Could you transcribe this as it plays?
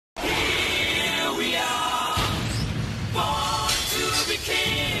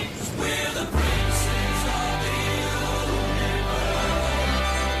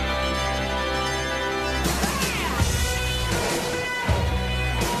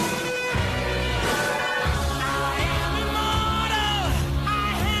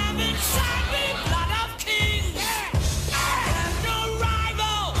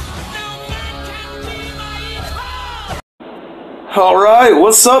Alright,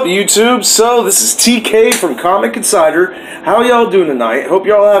 what's up YouTube? So, this is TK from Comic Insider. How y'all doing tonight? Hope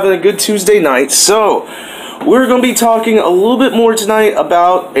y'all having a good Tuesday night. So, we're going to be talking a little bit more tonight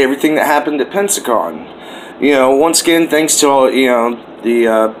about everything that happened at Pensacon. You know, once again, thanks to all,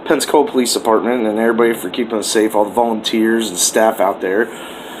 the Pensacon Police Department and everybody for keeping us safe, all the volunteers and staff out there.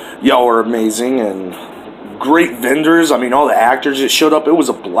 Y'all are amazing and great vendors. I mean, all the actors that showed up, it was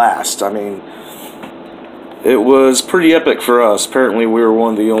a blast. I mean, it was pretty epic for us. Apparently, we were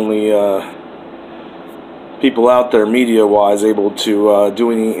one of the only people out there, media-wise, able to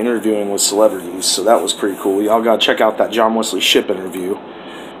do any interviewing with celebrities. So that was pretty cool. Y'all got to check out that John Wesley Shipp interview.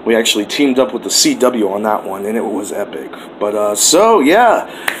 We actually teamed up with the CW on that one, and it was epic. But, so, yeah.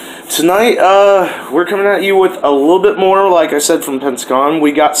 Tonight, we're coming at you with a little bit more, like I said, from Pensacon.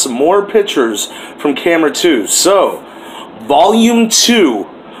 We got some more pictures from Camera 2. So, Volume 2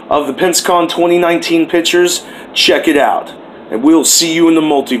 of the Pensacon 2019 pictures. Check it out. And we'll see you in the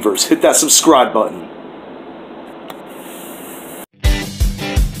multiverse. Hit that subscribe button.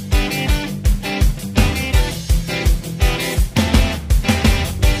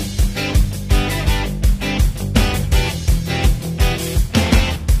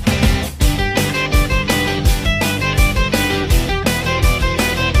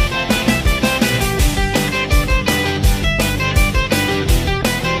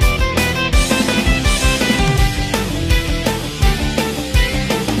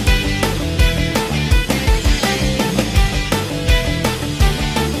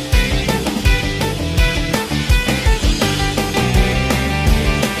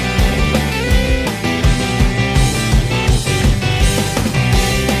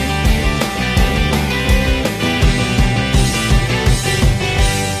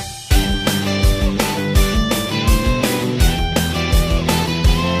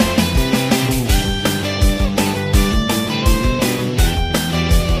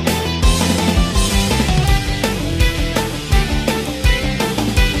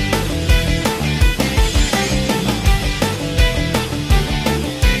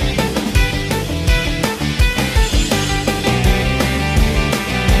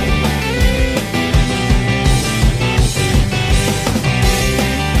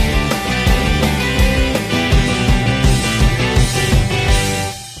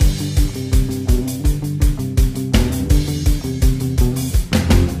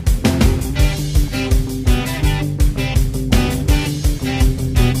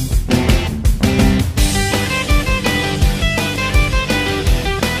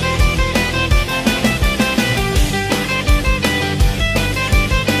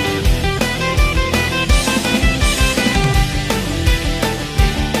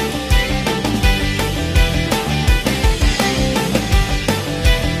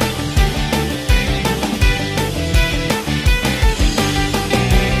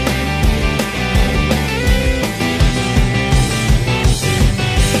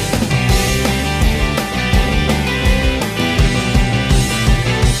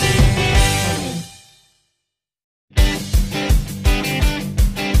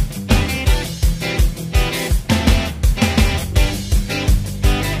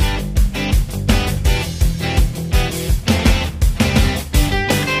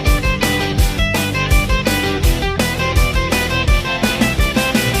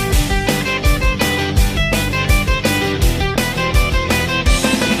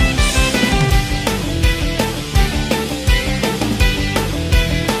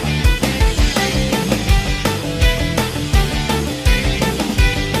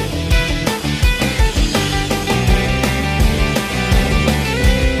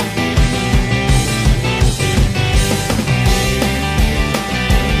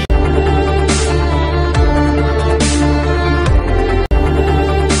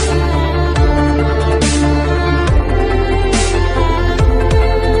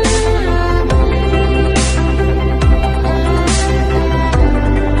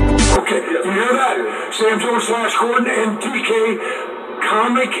 Gordon and TK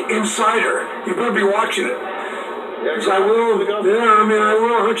Comic Insider. You better be watching it. Yes, I will. I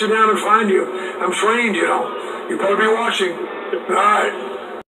will hunt you down and find you. I'm trained, you know. You better be watching. All right.